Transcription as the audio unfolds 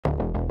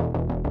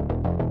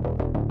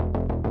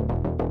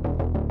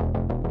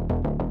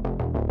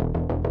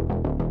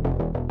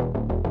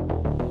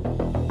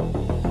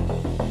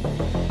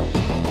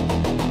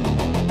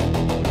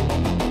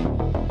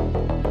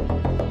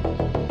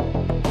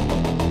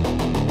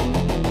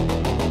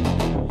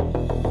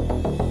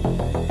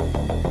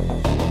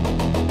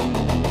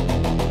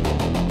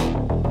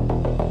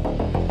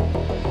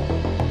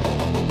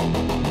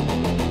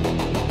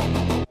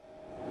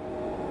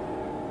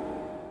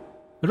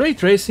Ray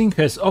tracing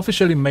has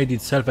officially made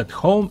itself at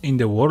home in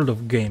the world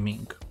of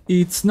gaming.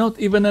 It's not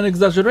even an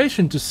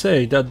exaggeration to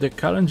say that the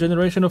current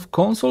generation of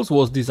consoles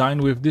was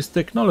designed with this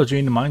technology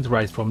in mind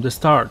right from the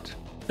start.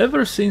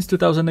 Ever since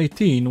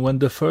 2018, when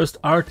the first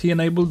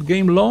RT-enabled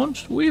game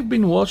launched, we've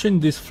been watching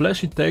this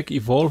flashy tech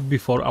evolve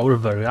before our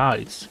very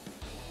eyes.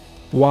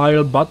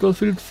 While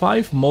Battlefield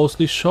 5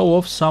 mostly show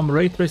off some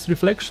ray trace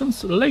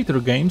reflections, later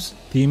games,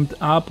 teamed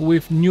up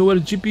with newer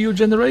GPU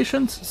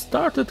generations,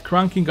 started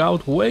cranking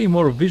out way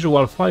more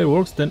visual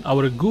fireworks than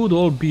our good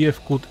old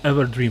BF could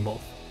ever dream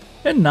of.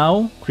 And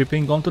now,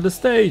 creeping onto the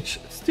stage,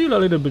 still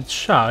a little bit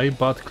shy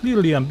but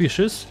clearly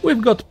ambitious,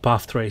 we've got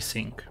path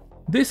tracing.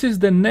 This is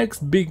the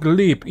next big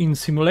leap in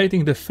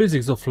simulating the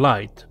physics of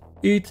light.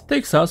 It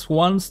takes us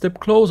one step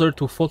closer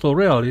to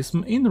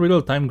photorealism in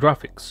real-time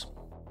graphics.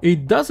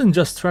 It doesn't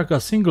just track a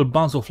single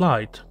bounce of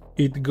light,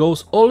 it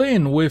goes all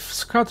in with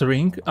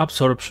scattering,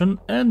 absorption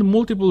and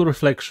multiple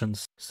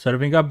reflections,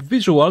 serving up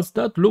visuals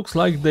that looks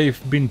like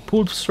they've been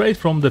pulled straight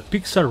from the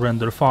Pixar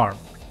render farm.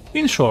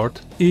 In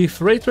short, if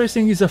ray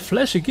tracing is a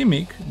flashy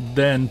gimmick,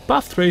 then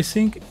path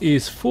tracing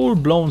is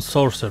full-blown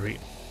sorcery.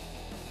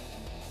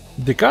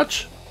 The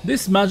catch?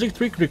 This magic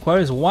trick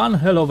requires one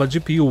hell of a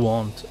GPU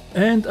wand,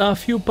 and a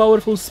few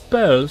powerful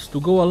spells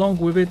to go along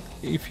with it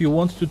if you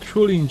want to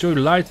truly enjoy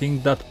lighting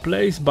that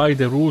plays by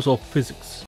the rules of physics.